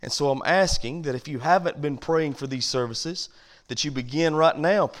And so I'm asking that if you haven't been praying for these services, that you begin right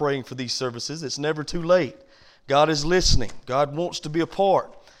now praying for these services. It's never too late. God is listening. God wants to be a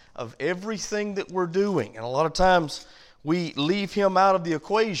part of everything that we're doing. And a lot of times we leave Him out of the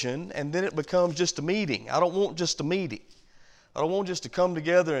equation, and then it becomes just a meeting. I don't want just a meeting. I don't want just to come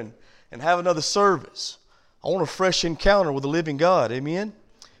together and have another service. I want a fresh encounter with the living God. Amen?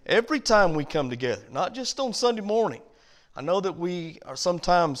 Every time we come together, not just on Sunday morning. I know that we are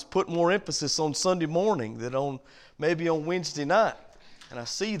sometimes put more emphasis on Sunday morning than maybe on Wednesday night. And I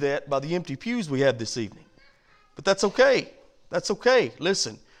see that by the empty pews we have this evening. But that's okay. That's okay.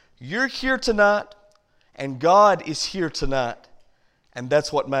 Listen, you're here tonight, and God is here tonight, and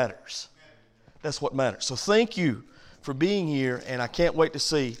that's what matters. That's what matters. So thank you for being here, and I can't wait to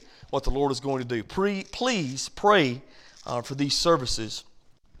see what the Lord is going to do. Please pray for these services.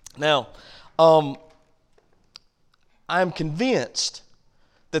 Now, I am convinced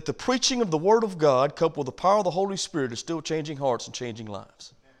that the preaching of the Word of God, coupled with the power of the Holy Spirit, is still changing hearts and changing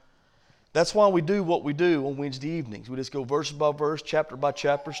lives. That's why we do what we do on Wednesday evenings. We just go verse by verse, chapter by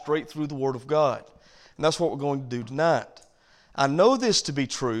chapter, straight through the Word of God. And that's what we're going to do tonight. I know this to be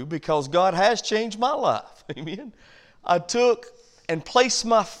true because God has changed my life. Amen. I took and placed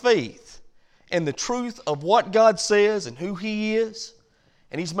my faith in the truth of what God says and who He is.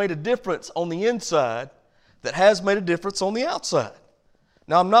 And He's made a difference on the inside that has made a difference on the outside.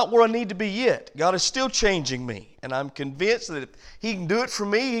 Now, I'm not where I need to be yet. God is still changing me. And I'm convinced that if He can do it for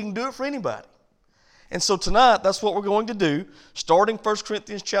me, He can do it for anybody. And so tonight, that's what we're going to do. Starting 1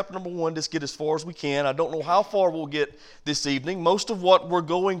 Corinthians chapter number 1, just get as far as we can. I don't know how far we'll get this evening. Most of what we're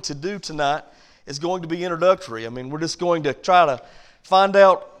going to do tonight is going to be introductory. I mean, we're just going to try to find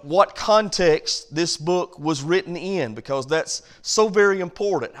out what context this book was written in, because that's so very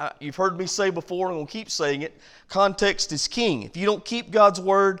important. You've heard me say before, and I'm going to keep saying it, context is king. If you don't keep God's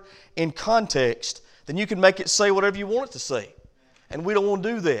Word in context, then you can make it say whatever you want it to say. And we don't want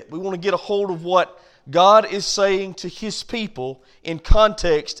to do that. We want to get a hold of what God is saying to His people in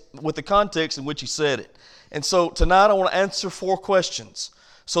context, with the context in which He said it. And so tonight I want to answer 4 questions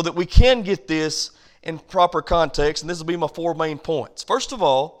so that we can get this in proper context, and this will be my 4 main points. First of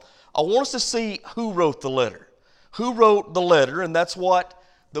all, I want us to see who wrote the letter. Who wrote the letter, and that's what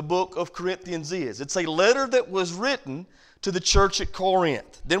the book of Corinthians is. It's a letter that was written to the church at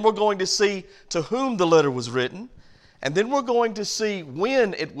Corinth. Then we're going to see to whom the letter was written, and then we're going to see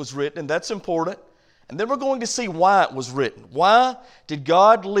when it was written, and that's important. And then we're going to see why it was written. Why did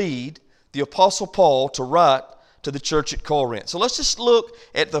God lead the Apostle Paul to write to the church at Corinth? So let's just look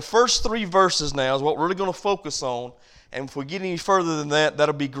at the first 3 verses now is what we're really going to focus on. And if we get any further than that,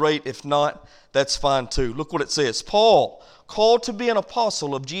 that'll be great. If not, that's fine too. Look what it says. Paul, called to be an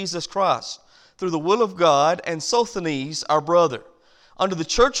apostle of Jesus Christ, through the will of God, and Sosthenes, our brother, unto the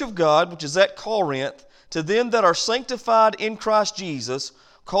church of God, which is at Corinth, to them that are sanctified in Christ Jesus,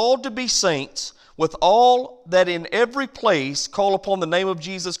 called to be saints, with all that in every place call upon the name of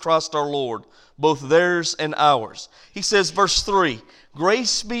Jesus Christ our Lord, both theirs and ours. He says, verse 3,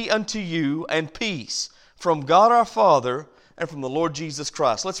 grace be unto you and peace from God our Father and from the Lord Jesus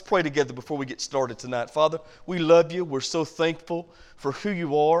Christ. Let's pray together before we get started tonight. Father, we love you. We're so thankful for who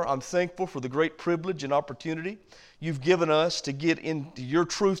you are. I'm thankful for the great privilege and opportunity you've given us to get into your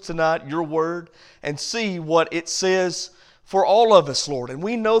truth tonight, your word, and see what it says for all of us, Lord. And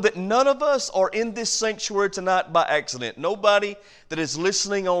we know that none of us are in this sanctuary tonight by accident. Nobody that is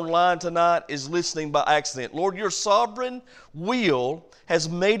listening online tonight is listening by accident. Lord, your sovereign will has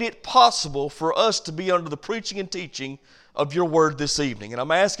made it possible for us to be under the preaching and teaching of your word this evening. And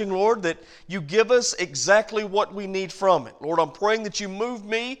I'm asking, Lord, that you give us exactly what we need from it. Lord, I'm praying that you move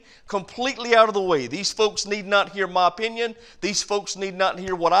me completely out of the way. These folks need not hear my opinion. These folks need not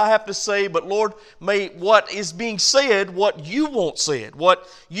hear what I have to say. But Lord, may what is being said, what you want said, what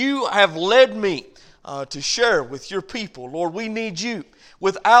you have led me to share with your people. Lord, we need you.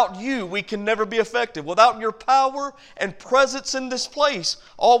 Without you, we can never be effective. Without your power and presence in this place,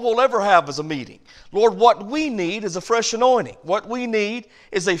 all we'll ever have is a meeting. Lord, what we need is a fresh anointing. What we need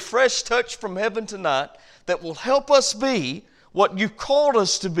is a fresh touch from heaven tonight that will help us be what you've called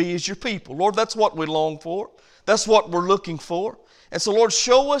us to be as your people. Lord, that's what we long for. That's what we're looking for. And so, Lord,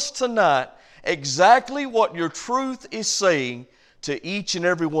 show us tonight exactly what your truth is saying to each and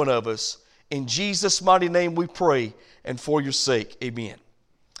every one of us. In Jesus' mighty name we pray, and for your sake, amen.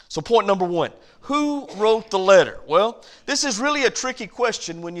 So point number 1, who wrote the letter? Well, this is really a tricky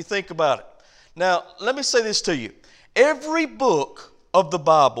question when you think about it. Now, let me say this to you. Every book of the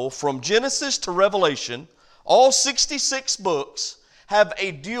Bible, from Genesis to Revelation, all 66 books, have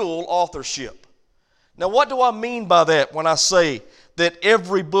a dual authorship. Now, what do I mean by that when I say that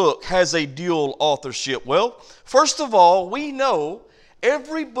every book has a dual authorship? Well, first of all, we know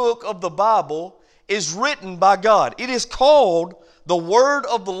every book of the Bible is written by God. It is called the Word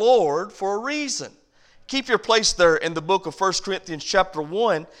of the Lord for a reason. Keep your place there in the book of 1 Corinthians chapter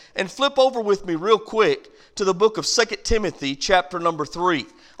 1 and flip over with me real quick to the book of 2 Timothy chapter number 3.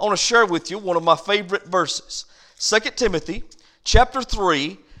 I want to share with you one of my favorite verses. 2 Timothy chapter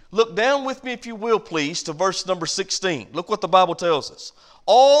 3, look down with me if you will please to verse number 16. Look what the Bible tells us.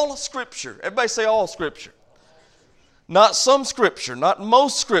 All Scripture, everybody say all Scripture. Not some Scripture, not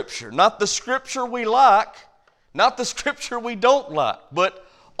most Scripture, not the Scripture we like, not the Scripture we don't like, but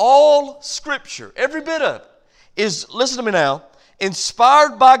all Scripture, every bit of it, is, listen to me now,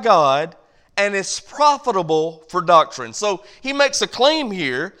 inspired by God and is profitable for doctrine. So he makes a claim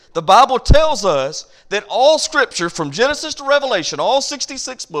here. The Bible tells us that all Scripture from Genesis to Revelation, all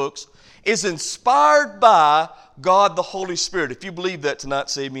 66 books, is inspired by God the Holy Spirit. If you believe that tonight,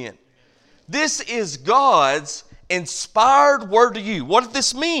 say amen. This is God's inspired word to you. What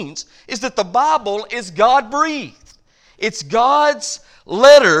this means is that the Bible is God-breathed. It's God's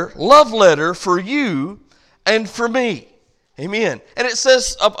letter, love letter for you and for me. Amen. And it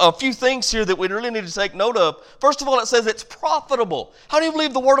says a few things here that we really need to take note of. First of all, it says it's profitable. How do you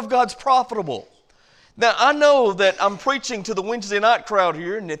believe the Word of God's profitable? Now, I know that I'm preaching to the Wednesday night crowd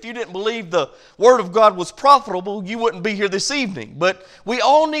here, and if you didn't believe the Word of God was profitable, you wouldn't be here this evening. But we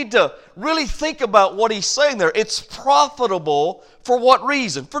all need to really think about what he's saying there. It's profitable for what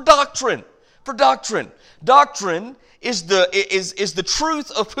reason? For doctrine. For doctrine. Doctrine is the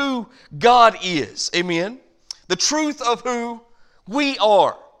truth of who God is. Amen? The truth of who we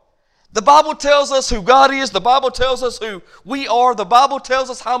are. The Bible tells us who God is. The Bible tells us who we are. The Bible tells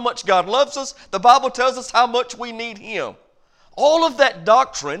us how much God loves us. The Bible tells us how much we need Him. All of that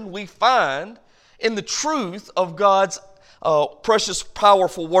doctrine we find in the truth of God's precious,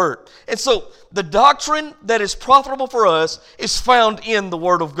 powerful Word. And so the doctrine that is profitable for us is found in the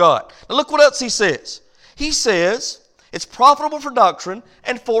Word of God. Now look what else he says. He says it's profitable for doctrine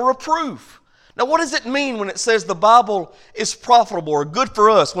and for reproof. Now, what does it mean when it says the Bible is profitable or good for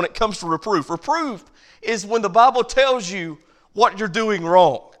us when it comes to reproof? Reproof is when the Bible tells you what you're doing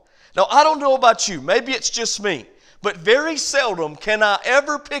wrong. Now, I don't know about you. Maybe it's just me. But very seldom can I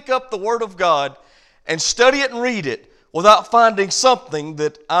ever pick up the Word of God and study it and read it without finding something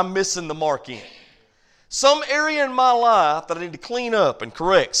that I'm missing the mark in. Some area in my life that I need to clean up and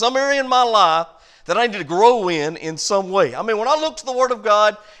correct. Some area in my life that I need to grow in some way. I mean, when I look to the Word of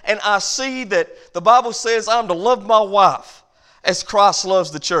God and I see that the Bible says I'm to love my wife as Christ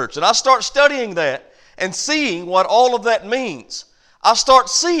loves the church, and I start studying that and seeing what all of that means, I start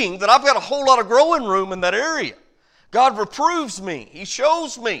seeing that I've got a whole lot of growing room in that area. God reproves me. He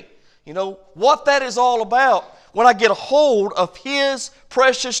shows me, what that is all about when I get a hold of His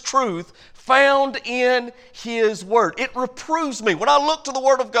precious truth found in His Word. It reproves me. When I look to the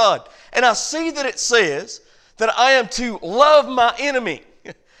Word of God and I see that it says that I am to love my enemy,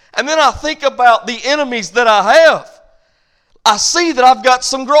 and then I think about the enemies that I have, I see that I've got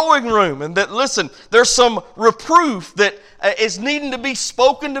some growing room and that, listen, there's some reproof that is needing to be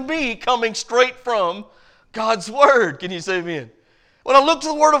spoken to me coming straight from God's Word. Can you say amen? When I look to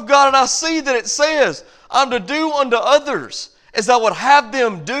the Word of God and I see that it says I'm to do unto others as I would have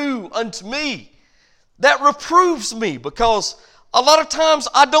them do unto me, that reproves me because a lot of times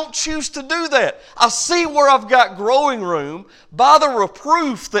I don't choose to do that. I see where I've got growing room by the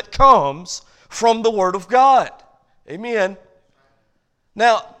reproof that comes from the Word of God. Amen.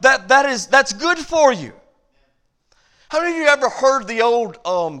 Now, that's good for you. How many of you ever heard the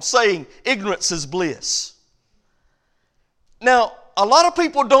old saying, ignorance is bliss? Now, a lot of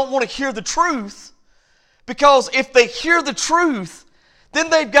people don't want to hear the truth because if they hear the truth, then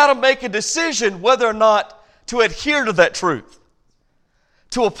they've got to make a decision whether or not to adhere to that truth,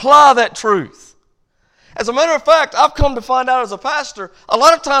 to apply that truth. As a matter of fact, I've come to find out as a pastor, a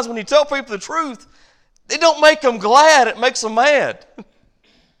lot of times when you tell people the truth, it don't make them glad, it makes them mad.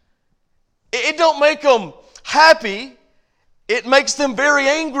 It don't make them happy, it makes them very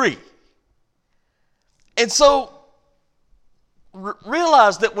angry. And so,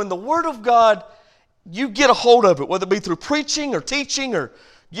 realize that when the Word of God, you get a hold of it, whether it be through preaching or teaching or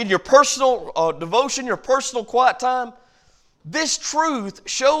in your personal devotion, your personal quiet time, this truth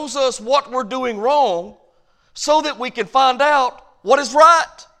shows us what we're doing wrong so that we can find out what is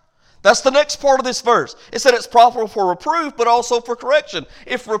right. That's the next part of this verse. It said it's profitable for reproof, but also for correction.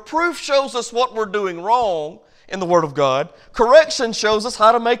 If reproof shows us what we're doing wrong in the Word of God, correction shows us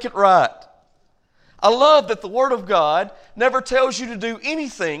how to make it right. I love that the Word of God never tells you to do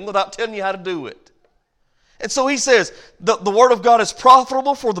anything without telling you how to do it. And so he says the Word of God is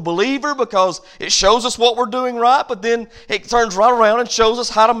profitable for the believer because it shows us what we're doing right, but then it turns right around and shows us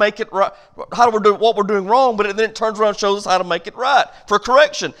how to make it right, what we're doing wrong, but then it turns around and shows us how to make it right for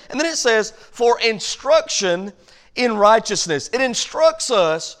correction. And then it says, for instruction in righteousness. It instructs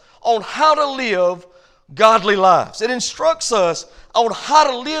us on how to live godly lives. It instructs us on how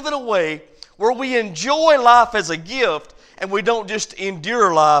to live in a way where we enjoy life as a gift and we don't just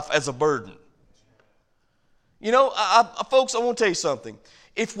endure life as a burden. You know, folks, I want to tell you something.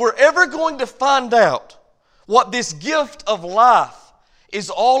 If we're ever going to find out what this gift of life is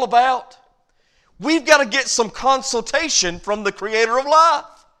all about, we've got to get some consultation from the Creator of life.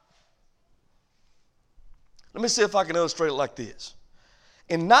 Let me see if I can illustrate it like this.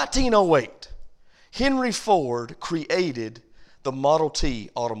 In 1908, Henry Ford created the Model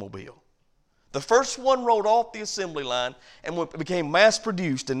T automobile. The first one rolled off the assembly line and became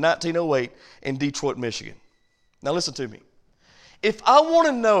mass-produced in 1908 in Detroit, Michigan. Now listen to me. If I want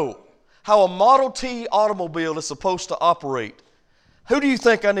to know how a Model T automobile is supposed to operate, who do you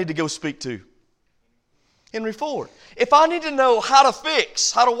think I need to go speak to? Henry Ford. If I need to know how to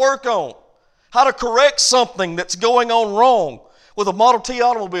fix, how to work on, how to correct something that's going on wrong with a Model T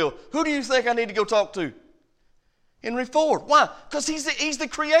automobile, who do you think I need to go talk to? Henry Ford. Why? Because he's the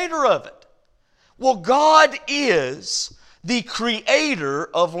creator of it. Well, God is the creator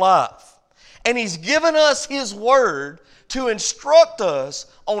of life. And He's given us His Word to instruct us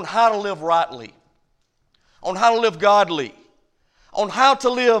on how to live rightly, on how to live godly, on how to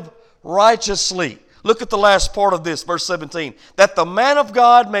live righteously. Look at the last part of this, verse 17. That the man of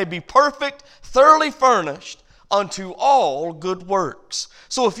God may be perfect, thoroughly furnished unto all good works.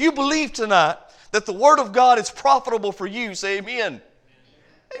 So if you believe tonight that the Word of God is profitable for you, say amen.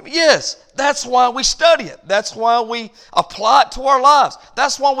 Yes, that's why we study it. That's why we apply it to our lives.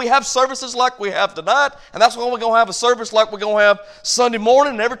 That's why we have services like we have tonight, and that's why we're going to have a service like we're going to have Sunday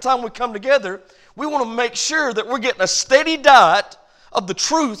morning. And every time we come together, we want to make sure that we're getting a steady diet of the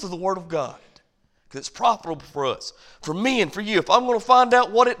truth of the Word of God. Because it's profitable for us, for me and for you. If I'm going to find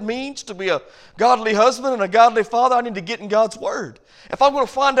out what it means to be a godly husband and a godly father, I need to get in God's Word. If I'm going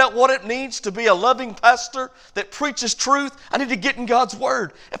to find out what it means to be a loving pastor that preaches truth, I need to get in God's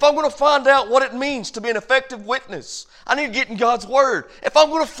Word. If I'm going to find out what it means to be an effective witness, I need to get in God's Word. If I'm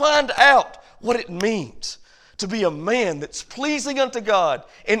going to find out what it means to be a man that's pleasing unto God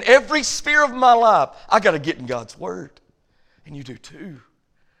in every sphere of my life, I got to get in God's Word. And you do too.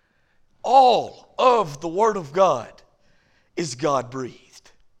 All of the Word of God is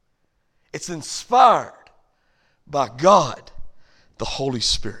God-breathed. It's inspired by God, the Holy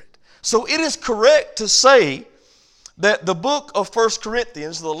Spirit. So it is correct to say that the book of 1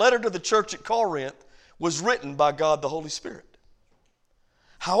 Corinthians, the letter to the church at Corinth, was written by God, the Holy Spirit.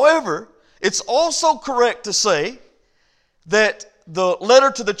 However, it's also correct to say that the letter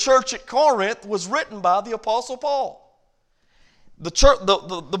to the church at Corinth was written by the Apostle Paul.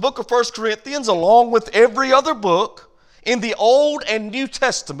 The book of 1 Corinthians, along with every other book in the Old and New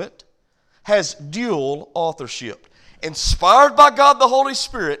Testament, has dual authorship. Inspired by God the Holy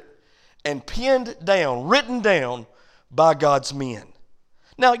Spirit and penned down, written down by God's men.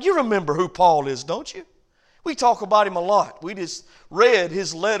 Now, you remember who Paul is, don't you? We talk about him a lot. We just read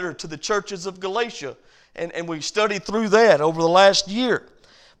his letter to the churches of Galatia, and we studied through that over the last year.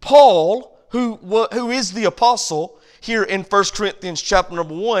 Paul, who is the apostle here in 1 Corinthians chapter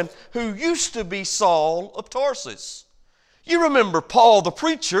number 1, who used to be Saul of Tarsus. You remember Paul the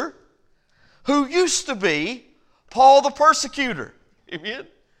preacher, who used to be Paul the persecutor. Amen?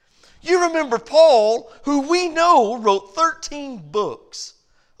 You remember Paul, who we know wrote 13 books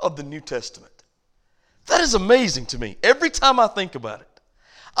of the New Testament. That is amazing to me. Every time I think about it,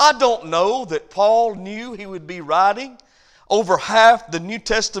 I don't know that Paul knew he would be writing over half the New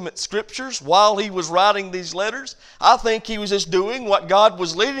Testament scriptures while he was writing these letters. I think he was just doing what God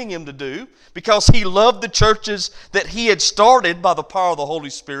was leading him to do because he loved the churches that he had started by the power of the Holy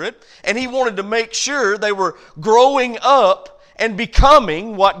Spirit, and he wanted to make sure they were growing up and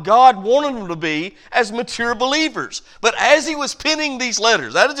becoming what God wanted them to be as mature believers. But as he was penning these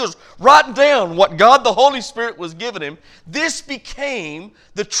letters, that is just writing down what God the Holy Spirit was giving him, this became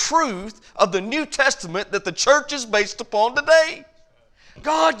the truth of the New Testament that the church is based upon today.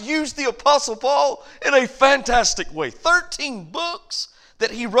 God used the Apostle Paul in a fantastic way. 13 books that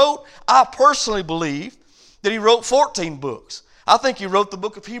he wrote. I personally believe that he wrote 14 books. I think he wrote the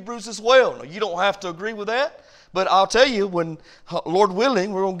book of Hebrews as well. Now, you don't have to agree with that. But I'll tell you, when Lord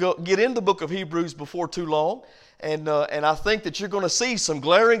willing, we're going to get in the book of Hebrews before too long. And I think that you're going to see some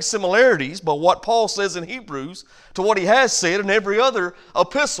glaring similarities by what Paul says in Hebrews to what he has said in every other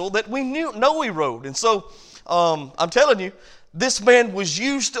epistle that we know he wrote. And so I'm telling you, this man was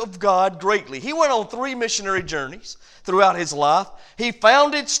used of God greatly. He went on 3 missionary journeys throughout his life. He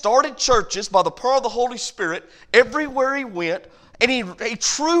started churches by the power of the Holy Spirit everywhere he went. And he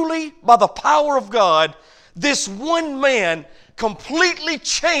truly, by the power of God, this one man completely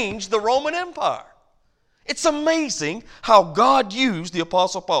changed the Roman Empire. It's amazing how God used the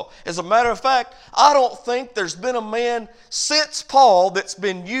Apostle Paul. As a matter of fact, I don't think there's been a man since Paul that's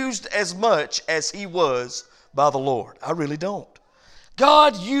been used as much as he was by the Lord. I really don't.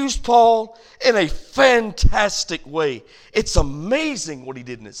 God used Paul in a fantastic way. It's amazing what he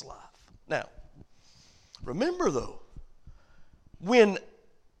did in his life. Now, remember though, when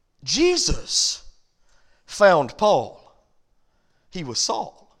Jesus found Paul, he was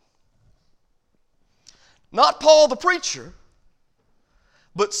Saul. Not Paul the preacher,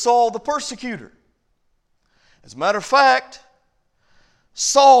 but Saul the persecutor. As a matter of fact,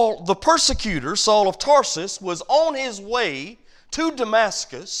 Saul the persecutor, Saul of Tarsus, was on his way to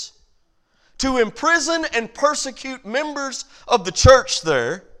Damascus to imprison and persecute members of the church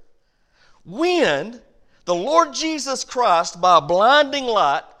there when the Lord Jesus Christ, by a blinding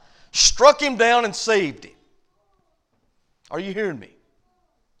light, struck him down and saved him. Are you hearing me?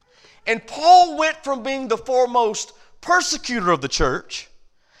 And Paul went from being the foremost persecutor of the church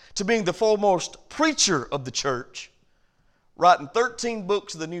to being the foremost preacher of the church, writing 13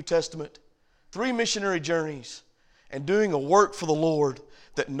 books of the New Testament, 3 missionary journeys, and doing a work for the Lord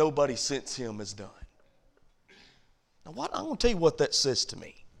that nobody since him has done. Now, I'm going to tell you what that says to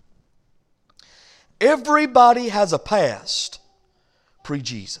me. Everybody has a past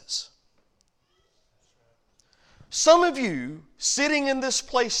pre-Jesus. Some of you sitting in this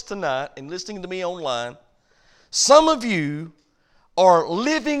place tonight and listening to me online, some of you are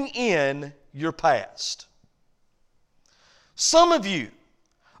living in your past. Some of you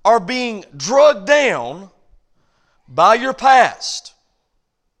are being drugged down by your past.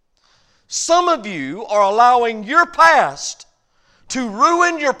 Some of you are allowing your past to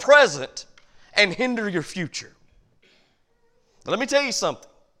ruin your present and hinder your future. Now, let me tell you something.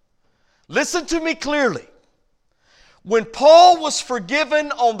 Listen to me clearly. When Paul was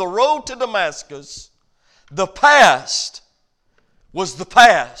forgiven on the road to Damascus, the past was the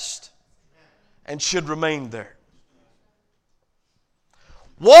past and should remain there.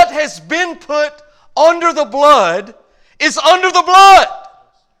 What has been put under the blood is under the blood.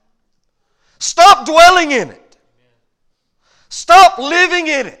 Stop dwelling in it. Stop living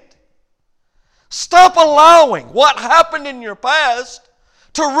in it. Stop allowing what happened in your past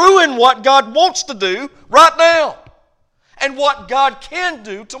to ruin what God wants to do right now and what God can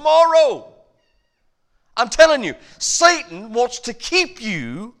do tomorrow. I'm telling you, Satan wants to keep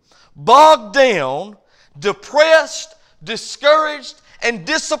you bogged down, depressed, discouraged, and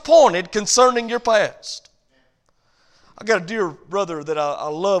disappointed concerning your past. I got a dear brother that I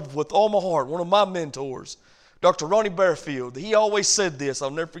love with all my heart, one of my mentors, Dr. Ronnie Bearfield. He always said this, I'll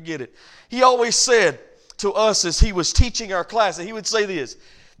never forget it. He always said to us as he was teaching our class, that he would say this.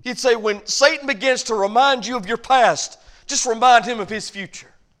 He'd say, when Satan begins to remind you of your past, just remind him of his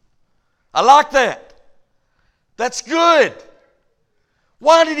future. I like that. That's good.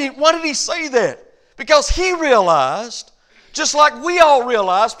 Why did he say that? Because he realized, just like we all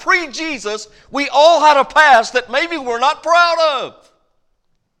realized, pre-Jesus, we all had a past that maybe we're not proud of.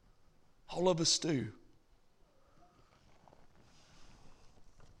 All of us do.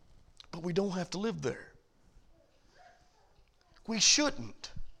 But we don't have to live there. We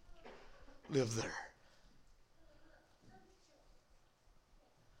shouldn't live there.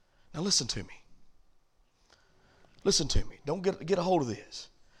 Now listen to me. Listen to me. Don't get a hold of this.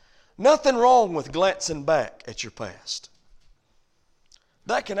 Nothing wrong with glancing back at your past.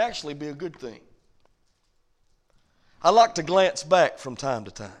 That can actually be a good thing. I like to glance back from time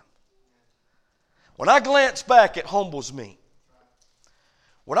to time. When I glance back, it humbles me.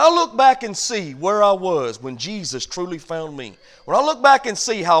 When I look back and see where I was when Jesus truly found me, when I look back and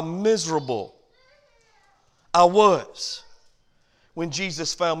see how miserable I was when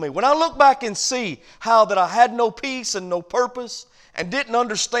Jesus found me, when I look back and see how that I had no peace and no purpose and didn't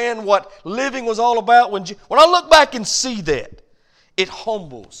understand what living was all about, when I look back and see that, it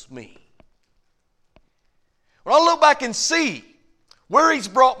humbles me. When I look back and see where He's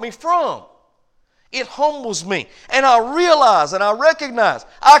brought me from, it humbles me. And I realize and I recognize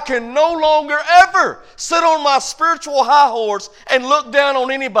I can no longer ever sit on my spiritual high horse and look down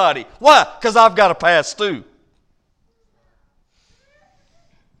on anybody. Why? Because I've got a past too.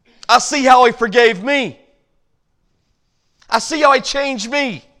 I see how He forgave me. I see how He changed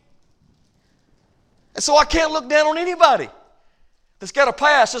me. And so I can't look down on anybody that's got a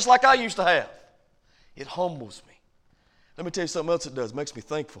past just like I used to have. It humbles me. Let me tell you something else it does. It makes me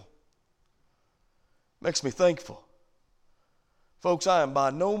thankful. Makes me thankful. Folks, I am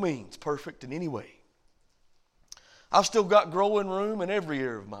by no means perfect in any way. I've still got growing room in every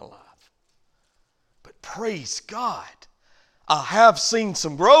area of my life. But praise God, I have seen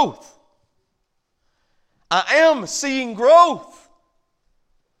some growth. I am seeing growth.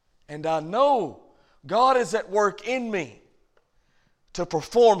 And I know God is at work in me to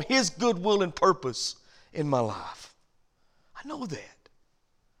perform His good will and purpose in my life. I know that.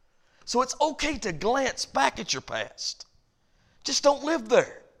 So it's okay to glance back at your past. Just don't live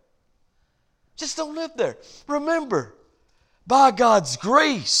there. Just don't live there. Remember, by God's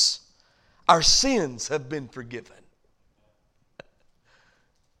grace, our sins have been forgiven.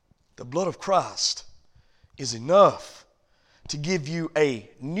 The blood of Christ is enough to give you a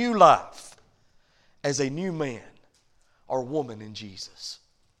new life as a new man or woman in Jesus.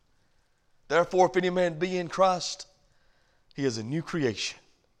 Therefore, if any man be in Christ, he is a new creation.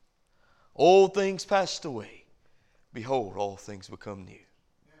 Old things passed away. Behold, all things become new.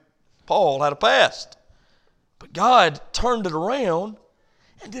 Paul had a past, but God turned it around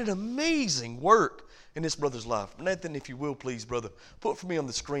and did amazing work in this brother's life. Nathan, if you will, please, brother, put for me on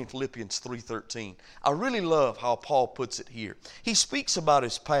the screen Philippians 3:13. I really love how Paul puts it here. He speaks about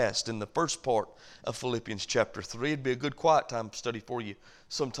his past in the first part of Philippians chapter 3. It'd be a good quiet time study for you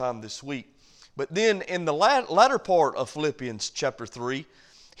sometime this week. But then in the latter part of Philippians chapter 3,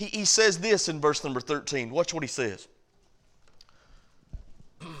 he says this in verse number 13. Watch what he says.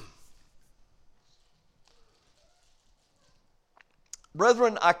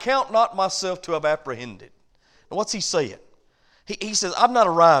 Brethren, I count not myself to have apprehended. Now what's he saying? He says, I've not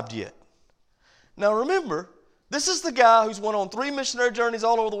arrived yet. Now remember, this is the guy who's went on 3 missionary journeys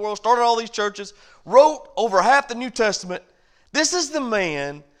all over the world, started all these churches, wrote over half the New Testament. This is the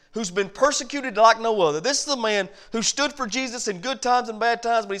man who's been persecuted like no other. This is the man who stood for Jesus in good times and bad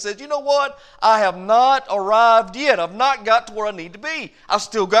times, but he says, you know what? I have not arrived yet. I've not got to where I need to be. I've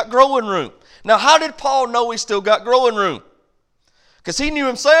still got growing room. Now, how did Paul know he still got growing room? Because he knew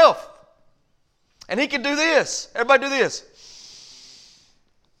himself. And he could do this. Everybody do this.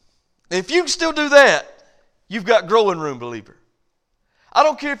 If you can still do that, you've got growing room, believer. I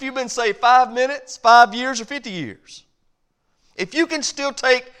don't care if you've been saved 5 minutes, 5 years, or 50 years. If you can still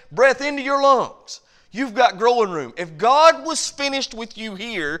take breath into your lungs, you've got growing room. If God was finished with you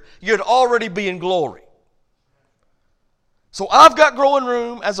here, you'd already be in glory. So I've got growing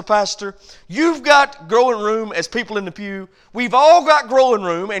room as a pastor. You've got growing room as people in the pew. We've all got growing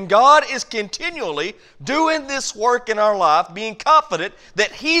room, and God is continually doing this work in our life, being confident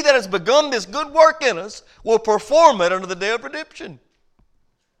that He that has begun this good work in us will perform it unto the day of redemption.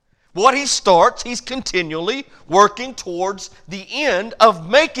 What He starts, He's continually working towards the end of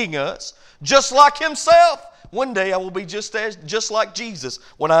making us just like Himself. One day I will be just like Jesus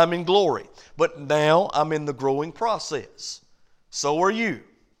when I'm in glory. But now I'm in the growing process. So are you.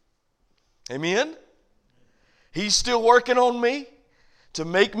 Amen? He's still working on me to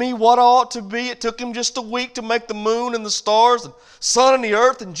make me what I ought to be. It took Him just a week to make the moon and the stars and sun and the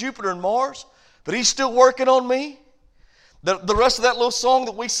earth and Jupiter and Mars. But He's still working on me. The rest of that little song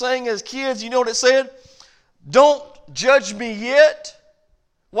that we sang as kids, you know what it said? Don't judge me yet.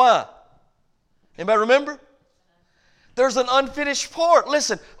 Why? Anybody remember? There's an unfinished part.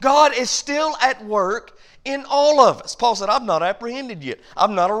 Listen, God is still at work in all of us. Paul said, I've not apprehended yet. I've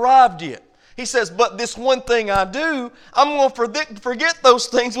not arrived yet. He says, but this one thing I do, I'm going to forget those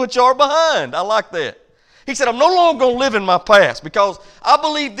things which are behind. I like that. He said, I'm no longer going to live in my past, because I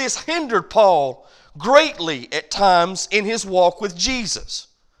believe this hindered Paul greatly at times in his walk with Jesus.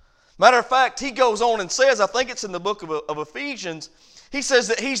 Matter of fact, he goes on and says, I think it's in the book of Ephesians, he says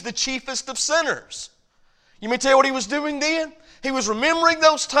that he's the chiefest of sinners. You may tell you what he was doing then? He was remembering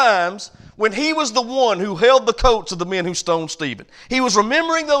those times when he was the one who held the coats of the men who stoned Stephen. He was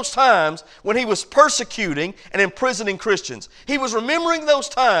remembering those times when he was persecuting and imprisoning Christians. He was remembering those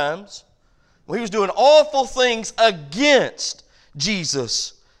times when he was doing awful things against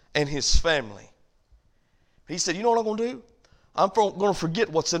Jesus and His family. He said, you know what I'm going to do? I'm going to forget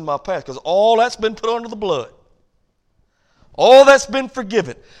what's in my past, because all that's been put under the blood. All that's been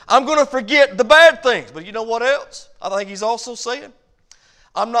forgiven. I'm going to forget the bad things. But you know what else? I think he's also saying,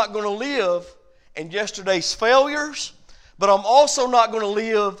 I'm not going to live in yesterday's failures, but I'm also not going to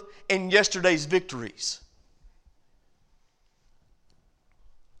live in yesterday's victories.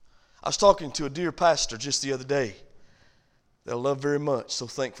 I was talking to a dear pastor just the other day that I love very much, so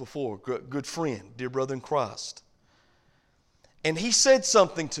thankful for, good friend, dear brother in Christ. And he said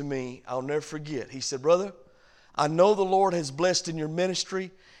something to me I'll never forget. He said, brother, I know the Lord has blessed in your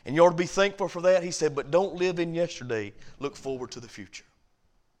ministry, And you ought to be thankful for that. He said, but don't live in yesterday. Look forward to the future.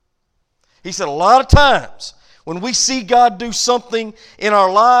 He said a lot of times when we see God do something in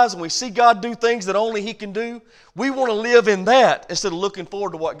our lives and we see God do things that only He can do, we want to live in that instead of looking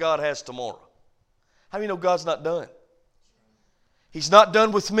forward to what God has tomorrow. How many know God's not done? He's not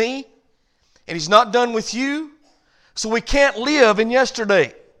done with me, and He's not done with you, so we can't live in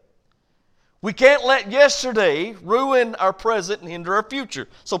yesterday. We can't let yesterday ruin our present and hinder our future.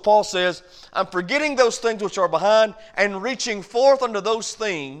 So Paul says, I'm forgetting those things which are behind and reaching forth unto those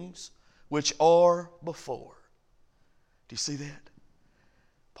things which are before. Do you see that?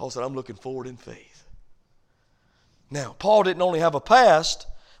 Paul said, I'm looking forward in faith. Now, Paul didn't only have a past,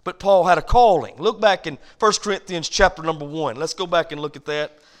 but Paul had a calling. Look back in 1 Corinthians chapter number 1. Let's go back and look at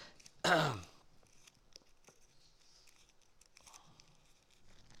that.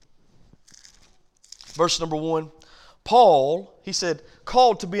 Verse number 1. Paul, he said,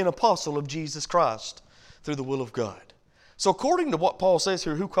 called to be an apostle of Jesus Christ through the will of God. So according to what Paul says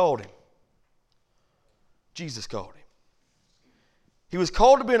here, who called him? Jesus called him. He was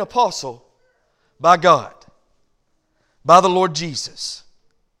called to be an apostle by God, by the Lord Jesus.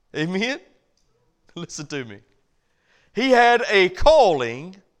 Amen? Listen to me. He had a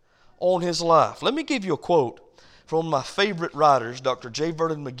calling on his life. Let me give you a quote from one of my favorite writers, Dr. J.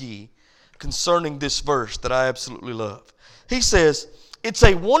 Vernon McGee, concerning this verse that I absolutely love. He says, it's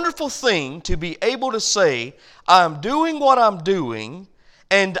a wonderful thing to be able to say, I'm doing what I'm doing,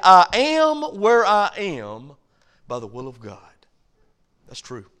 and I am where I am by the will of God. That's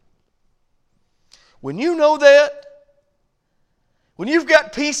true. When you know that, when you've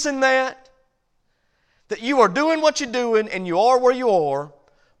got peace in that you are doing what you're doing and you are where you are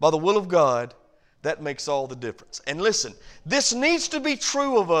by the will of God, that makes all the difference. And listen, this needs to be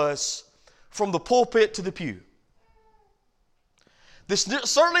true of us from the pulpit to the pew. This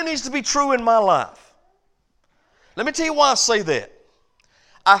certainly needs to be true in my life. Let me tell you why I say that.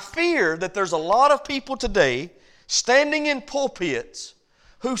 I fear that there's a lot of people today standing in pulpits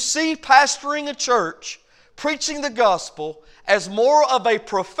who see pastoring a church, preaching the gospel, as more of a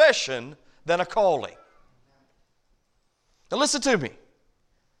profession than a calling. Now listen to me.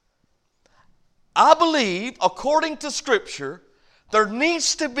 I believe, according to Scripture, there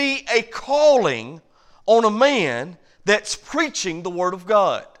needs to be a calling on a man that's preaching the Word of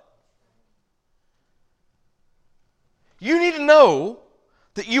God. You need to know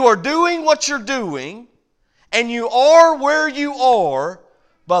that you are doing what you're doing and you are where you are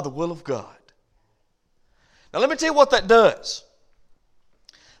by the will of God. Now let me tell you what that does.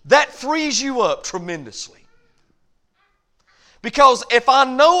 That frees you up tremendously. Because if I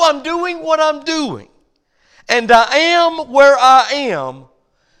know I'm doing what I'm doing and I am where I am,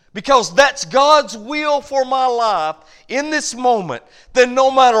 because that's God's will for my life in this moment, then no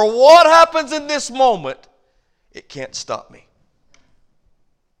matter what happens in this moment, it can't stop me.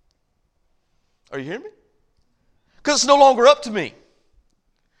 Are you hearing me? Because it's no longer up to me.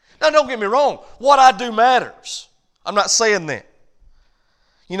 Now don't get me wrong, what I do matters. I'm not saying that.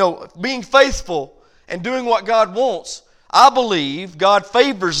 You know, being faithful and doing what God wants, I believe God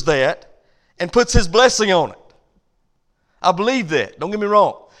favors that and puts His blessing on it. I believe that. Don't get me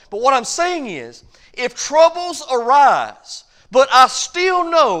wrong. But what I'm saying is, if troubles arise, but I still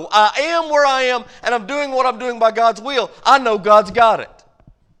know I am where I am and I'm doing what I'm doing by God's will, I know God's got it.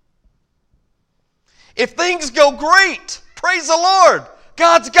 If things go great, praise the Lord,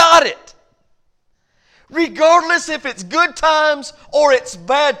 God's got it. Regardless if it's good times or it's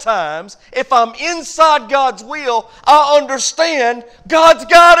bad times, if I'm inside God's will, I understand God's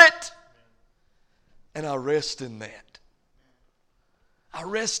got it. And I rest in that. I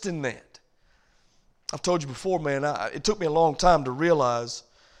rest in that. I've told you before, man, it took me a long time to realize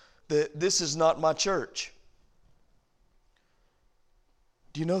that this is not my church.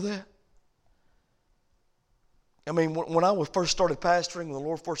 Do you know that? I mean, when I first started pastoring, when the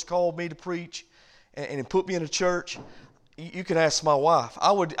Lord first called me to preach and put me in a church, you can ask my wife.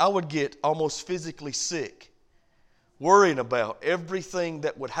 I would get almost physically sick worrying about everything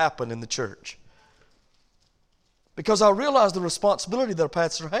that would happen in the church. Because I realized the responsibility that a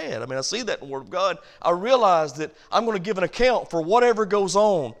pastor had. I mean, I see that in the Word of God. I realized that I'm going to give an account for whatever goes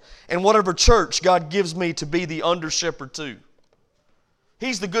on in whatever church God gives me to be the under-shepherd to.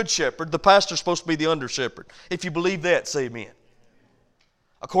 He's the good shepherd. The pastor's supposed to be the under-shepherd. If you believe that, say amen.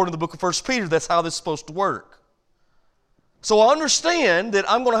 According to the book of 1 Peter, that's how this is supposed to work. So I understand that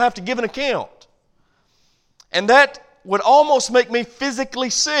I'm going to have to give an account. And that would almost make me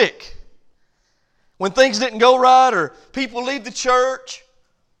physically sick. When things didn't go right or people leave the church,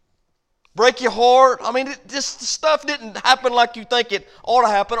 break your heart. I mean, this stuff didn't happen like you think it ought to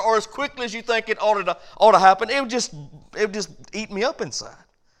happen or as quickly as you think it ought to happen. It would just eat me up inside.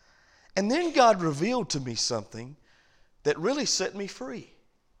 And then God revealed to me something that really set me free.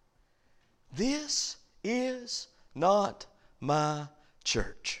 This is not my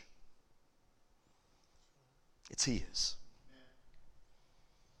church. It's His.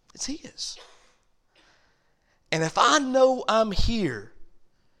 It's His. And if I know I'm here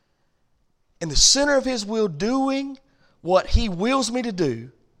in the center of His will doing what He wills me to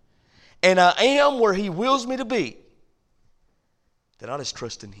do, and I am where He wills me to be, then I just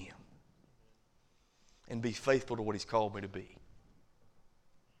trust in Him and be faithful to what He's called me to be.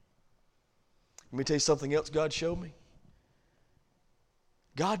 Let me tell you something else God showed me.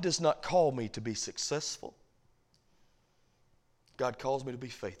 God does not call me to be successful. God calls me to be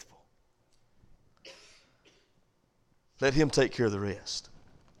faithful. Let Him take care of the rest.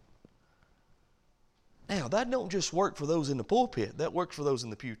 Now, that don't just work for those in the pulpit. That works for those in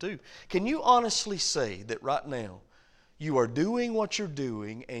the pew too. Can you honestly say that right now you are doing what you're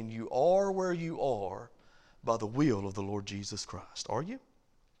doing and you are where you are by the will of the Lord Jesus Christ? Are you?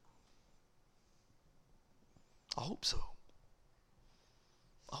 I hope so.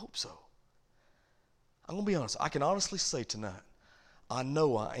 I hope so. I'm going to be honest. I can honestly say tonight, I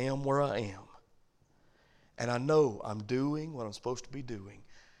know I am where I am. And I know I'm doing what I'm supposed to be doing.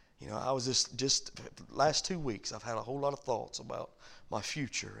 You know, I was just last 2 weeks, I've had a whole lot of thoughts about my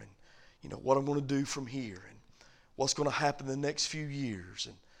future and, you know, what I'm going to do from here and what's going to happen in the next few years.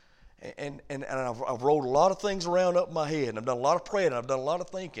 And I've rolled a lot of things around up in my head, and I've done a lot of praying, and I've done a lot of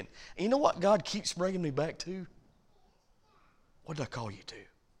thinking. And you know what God keeps bringing me back to? What did I call you to?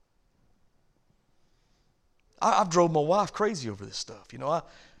 I've drove my wife crazy over this stuff. You know,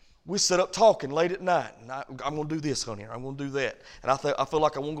 we sit up talking late at night, and I'm going to do this, honey, or I'm going to do that. And I feel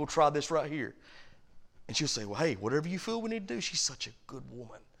like I want to go try this right here. And she'll say, well, hey, whatever you feel we need to do, she's such a good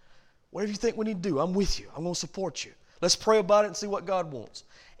woman. Whatever you think we need to do, I'm with you. I'm going to support you. Let's pray about it and see what God wants.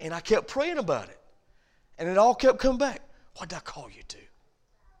 And I kept praying about it. And it all kept coming back. What did I call you to?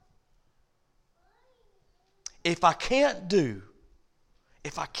 If I can't do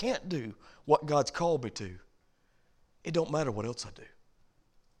what God's called me to, it don't matter what else I do.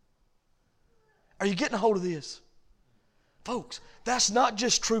 Are you getting a hold of this? Folks, that's not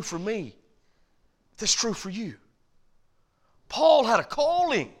just true for me. That's true for you. Paul had a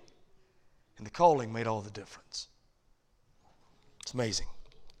calling, and the calling made all the difference. It's amazing.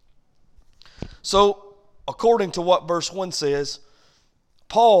 So, according to what verse 1 says,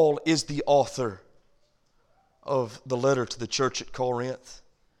 Paul is the author of the letter to the church at Corinth.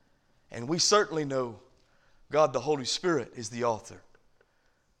 And we certainly know God the Holy Spirit is the author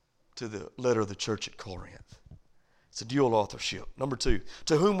to the letter of the church at Corinth. It's a dual authorship. Number 2,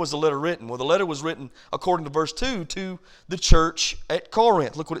 to whom was the letter written? Well, the letter was written, according to verse 2, to the church at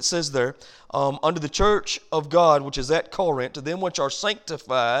Corinth. Look what it says there. Unto the church of God, which is at Corinth, to them which are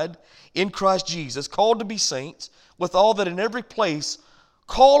sanctified in Christ Jesus, called to be saints, with all that in every place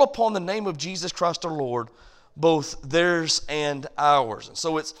call upon the name of Jesus Christ our Lord, both theirs and ours. And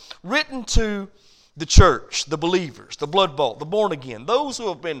so it's written to the church, the believers, the blood-bought, the born-again, those who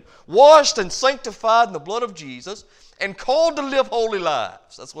have been washed and sanctified in the blood of Jesus and called to live holy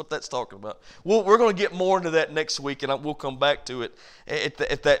lives. That's what that's talking about. We're going to get more into that next week, and we'll come back to it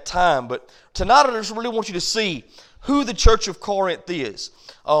at that time. But tonight I just really want you to see who the church of Corinth is,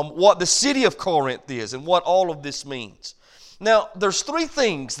 what the city of Corinth is, and what all of this means. Now, there's 3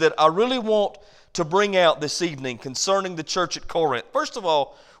 things that I really want to bring out this evening concerning the church at Corinth. First of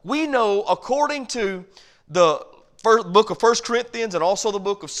all, we know, according to the book of 1 Corinthians and also the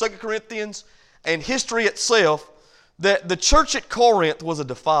book of 2 Corinthians and history itself, that the church at Corinth was a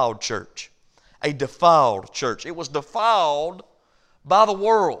defiled church. A defiled church. It was defiled by the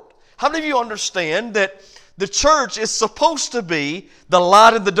world. How many of you understand that the church is supposed to be the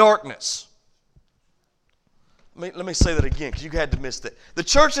light in the darkness? Let me say that again, because you had to miss that. The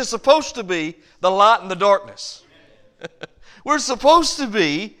church is supposed to be the light in the darkness. We're supposed to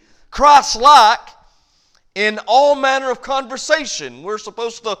be Christ-like in all manner of conversation. We're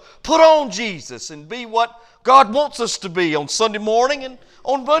supposed to put on Jesus and be what God wants us to be on Sunday morning and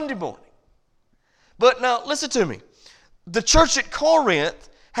on Monday morning. But now, listen to me. The church at Corinth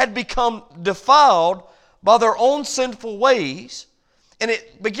had become defiled by their own sinful ways, and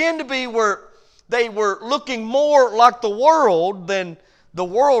it began to be where they were looking more like the world than the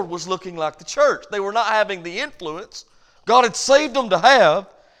world was looking like the church. They were not having the influence God had saved them to have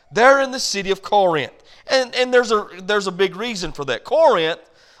there in the city of Corinth. And there's a big reason for that. Corinth,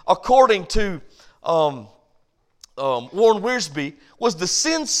 according to Warren Wiersbe, was the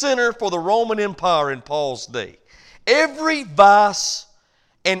sin center for the Roman Empire in Paul's day. Every vice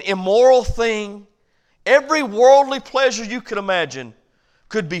and immoral thing, every worldly pleasure you could imagine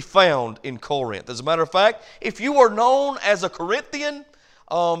could be found in Corinth. As a matter of fact, if you were known as a Corinthian,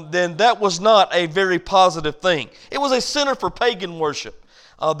 then that was not a very positive thing. It was a center for pagan worship.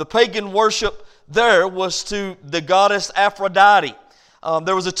 The pagan worship there was to the goddess Aphrodite.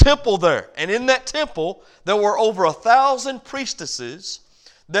 There was a temple there, and in that temple there were over 1,000 priestesses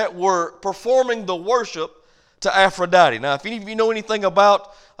that were performing the worship to Aphrodite. Now, if any of you know anything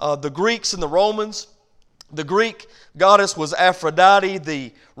about the Greeks and the Romans, the Greek goddess was Aphrodite,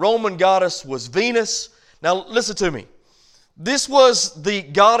 the Roman goddess was Venus. Now, listen to me. This was the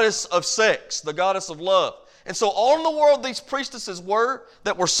goddess of sex, the goddess of love. And so all in the world these priestesses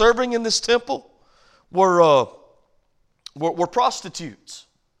that were serving in this temple were prostitutes.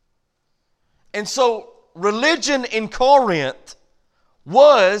 And so religion in Corinth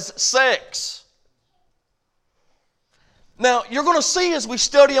was sex. Now, you're going to see as we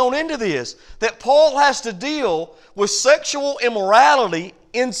study on into this that Paul has to deal with sexual immorality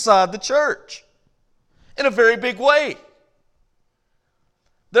inside the church in a very big way.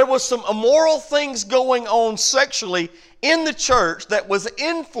 There was some immoral things going on sexually in the church that was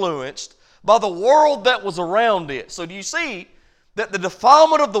influenced by the world that was around it. So do you see that the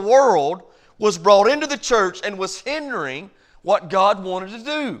defilement of the world was brought into the church and was hindering what God wanted to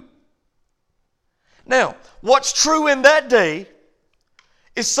do? Now, what's true in that day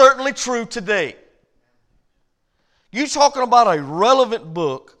is certainly true today. You're talking about a relevant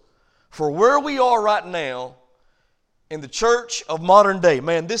book for where we are right now in the church of modern day.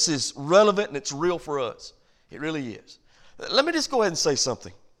 Man, this is relevant and it's real for us. It really is. Let me just go ahead and say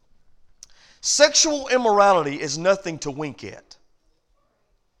something. Sexual immorality is nothing to wink at.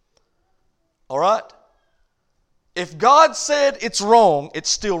 All right? If God said it's wrong, it's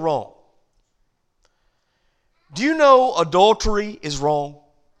still wrong. Do you know adultery is wrong?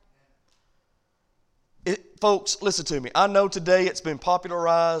 Folks, listen to me. I know today it's been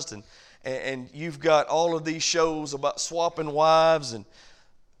popularized and you've got all of these shows about swapping wives and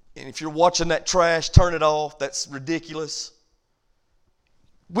if you're watching that trash, turn it off. That's ridiculous.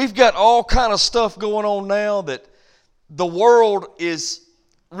 We've got all kind of stuff going on now that the world is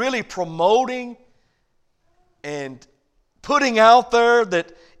really promoting and putting out there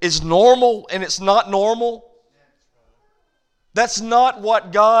that is normal and it's not normal. That's not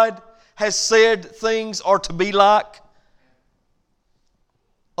what God has said things are to be like.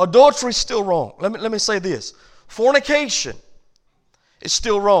 Adultery is still wrong. Let me say this. Fornication is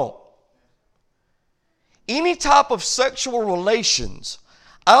still wrong. Any type of sexual relations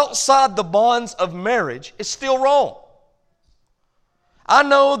outside the bonds of marriage is still wrong. I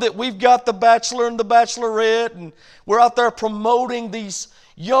know that we've got the Bachelor and the Bachelorette and we're out there promoting these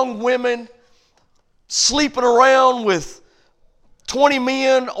young women sleeping around with 20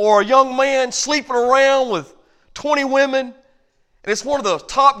 men or a young man sleeping around with 20 women. And it's one of the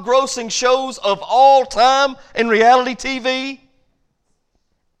top grossing shows of all time in reality TV.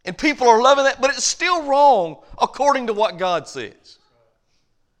 And people are loving that, but it's still wrong according to what God says.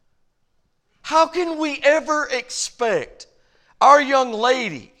 How can we ever expect our young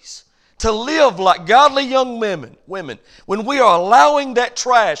ladies to live like godly young women when we are allowing that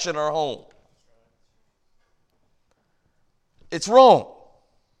trash in our home? It's wrong.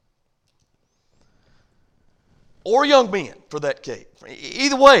 Or young men, for that case.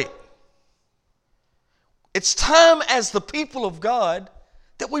 Either way, it's time as the people of God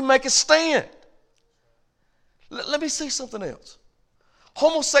that we make a stand. Let me say something else.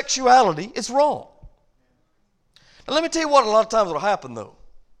 Homosexuality is wrong. Now let me tell you what a lot of times will happen though.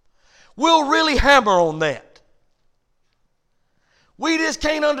 We'll really hammer on that. We just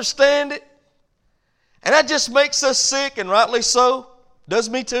can't understand it. And that just makes us sick, and rightly so. Does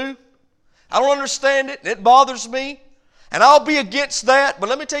me too. I don't understand it, and it bothers me. And I'll be against that. But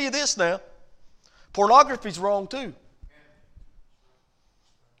let me tell you this now. Pornography's wrong too.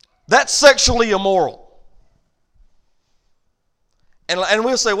 That's sexually immoral. And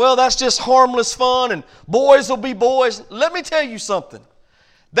we'll say, well, that's just harmless fun, and boys will be boys. Let me tell you something.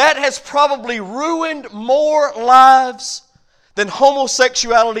 That has probably ruined more lives than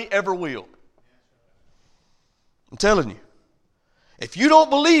homosexuality ever will. I'm telling you. If you don't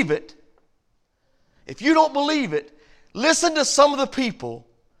believe it, listen to some of the people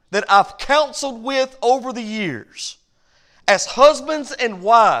that I've counseled with over the years as husbands and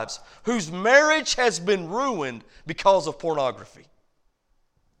wives whose marriage has been ruined because of pornography.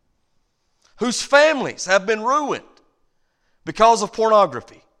 Whose families have been ruined because of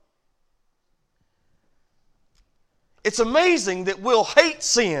pornography. It's amazing that we'll hate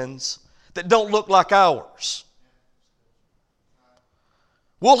sins that don't look like ours.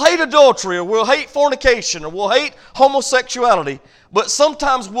 We'll hate adultery, or we'll hate fornication, or we'll hate homosexuality, but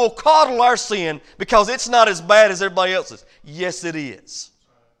sometimes we'll coddle our sin because it's not as bad as everybody else's. Yes, it is.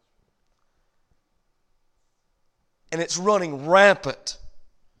 And it's running rampant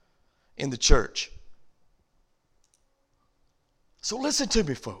in the church. So listen to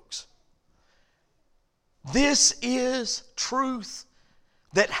me, folks. This is truth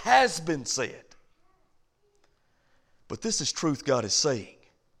that has been said. But this is truth God is saying.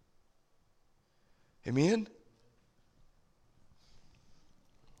 Amen?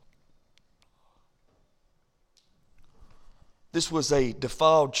 This was a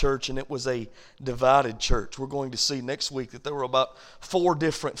defiled church, and it was a divided church. We're going to see next week that there were about 4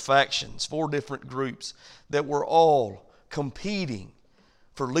 different factions, 4 different groups that were all competing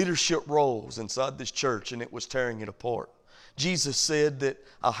for leadership roles inside this church, and it was tearing it apart. Jesus said that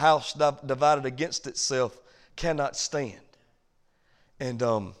a house divided against itself cannot stand.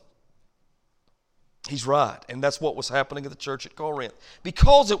 And he's right. And that's what was happening at the church at Corinth.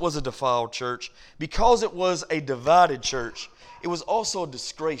 Because it was a defiled church, because it was a divided church, it was also a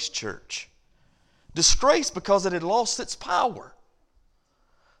disgraced church. Disgraced because it had lost its power.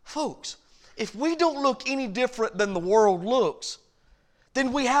 Folks, if we don't look any different than the world looks,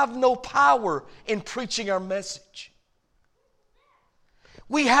 then we have no power in preaching our message.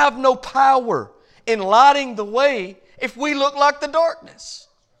 We have no power in lighting the way if we look like the darkness.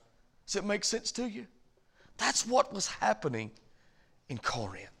 Does it make sense to you? That's what was happening in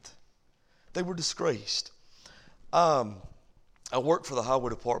Corinth. They were disgraced. I work for the highway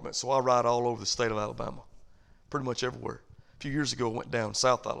department, so I ride all over the state of Alabama, pretty much everywhere. A few years ago, I went down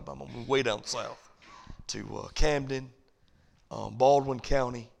South Alabama, way down south, to Camden, Baldwin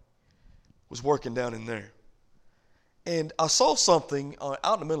County, was working down in there. And I saw something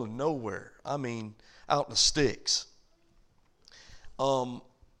out in the middle of nowhere, out in the sticks, that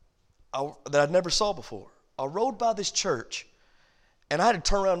I'd never saw before. I rode by this church, and I had to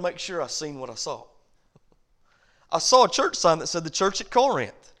turn around and make sure I seen what I saw. I saw a church sign that said the church at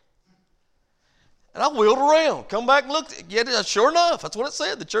Corinth. And I wheeled around, come back and looked. Yeah, sure enough, that's what it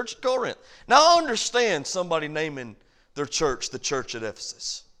said, the church at Corinth. Now, I understand somebody naming their church the church at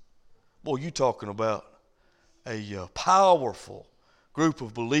Ephesus. Boy, you talking about a powerful group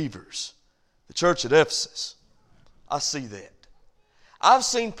of believers. The church at Ephesus. I see that. I've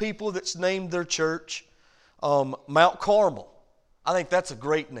seen people that's named their church Mount Carmel. I think that's a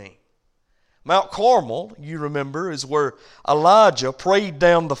great name. Mount Carmel, you remember, is where Elijah prayed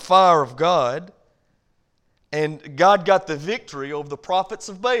down the fire of God, and God got the victory over the prophets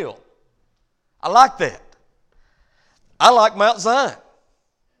of Baal. I like that. I like Mount Zion.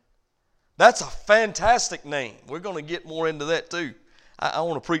 That's a fantastic name. We're going to get more into that too. I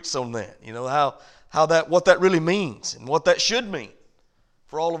want to preach on that. You know, what that really means and what that should mean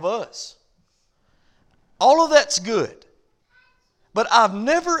for all of us. All of that's good. But I've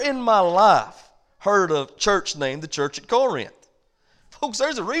never in my life heard a church named the church at Corinth. Folks,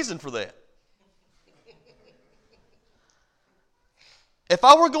 there's a reason for that. If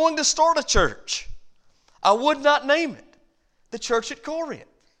I were going to start a church, I would not name it the church at Corinth.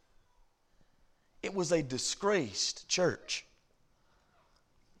 It was a disgraced church.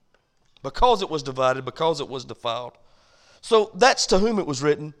 Because it was divided, because it was defiled. So that's to whom it was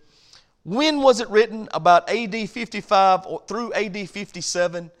written. When was it written? About AD 55 or through AD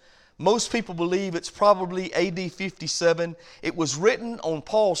 57. Most people believe it's probably AD 57. It was written on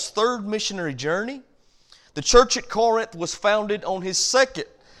Paul's 3rd missionary journey. The church at Corinth was founded on his 2nd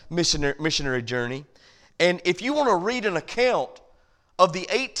missionary journey. And if you want to read an account of the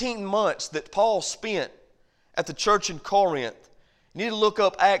 18 months that Paul spent at the church in Corinth, you need to look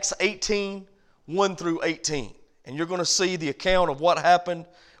up Acts 18, 1 through 18. And you're going to see the account of what happened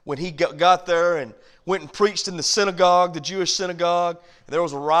when he got there and went and preached in the synagogue, the Jewish synagogue. And there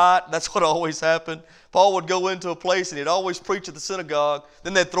was a riot. That's what always happened. Paul would go into a place and he'd always preach at the synagogue.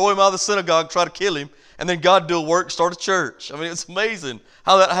 Then they'd throw him out of the synagogue, try to kill him. And then God do a work, start a church. I mean, it's amazing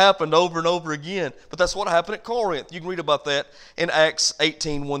how that happened over and over again. But that's what happened at Corinth. You can read about that in Acts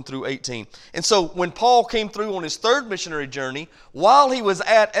 18, 1 through 18. And so when Paul came through on his 3rd missionary journey, while he was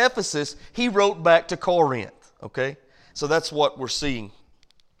at Ephesus, he wrote back to Corinth. Okay? So that's what we're seeing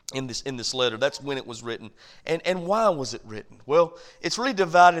in this letter. That's when it was written. And why was it written? Well, it's really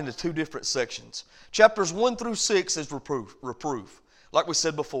divided into 2 different sections. Chapters 1 through 6 is reproof. Like we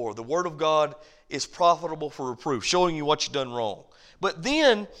said before, the Word of God is profitable for reproof, showing you what you've done wrong. But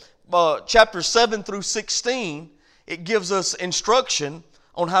then, chapters 7 through 16, it gives us instruction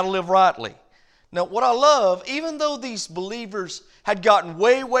on how to live rightly. Now, what I love, even though these believers had gotten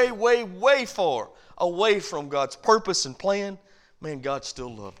way, way, way, way far away from God's purpose and plan, man, God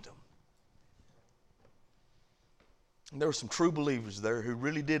still loved them. And there were some true believers there who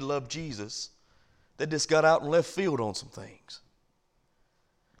really did love Jesus. They just got out and left field on some things.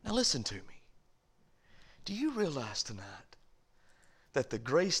 Now listen to me. Do you realize tonight that the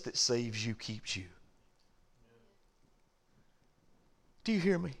grace that saves you keeps you? Do you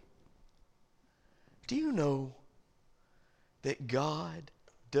hear me? Do you know that God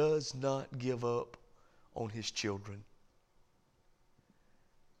does not give up on His children?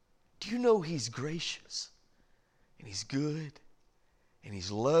 Do you know He's gracious and He's good and He's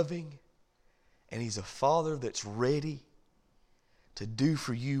loving and He's a Father that's ready to do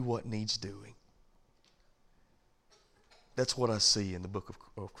for you what needs doing? That's what I see in the book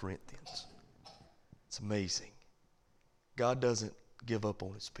of Corinthians. It's amazing. God doesn't give up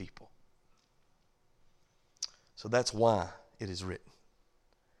on His people. So that's why it is written.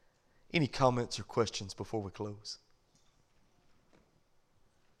 Any comments or questions before we close?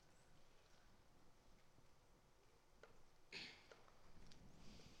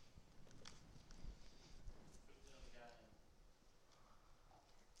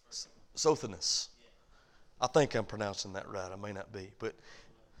 Sosthenes. I think I'm pronouncing that right. I may not be. But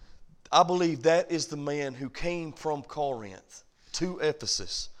I believe that is the man who came from Corinth to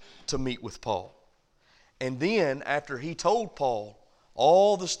Ephesus to meet with Paul. And then after he told Paul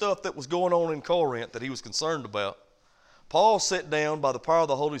all the stuff that was going on in Corinth that he was concerned about, Paul sat down by the power of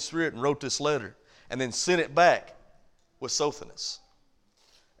the Holy Spirit and wrote this letter and then sent it back with Sosthenes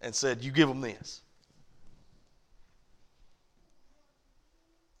and said, you give them this.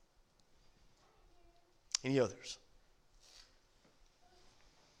 Any others?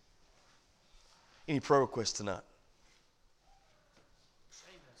 Any prayer requests tonight?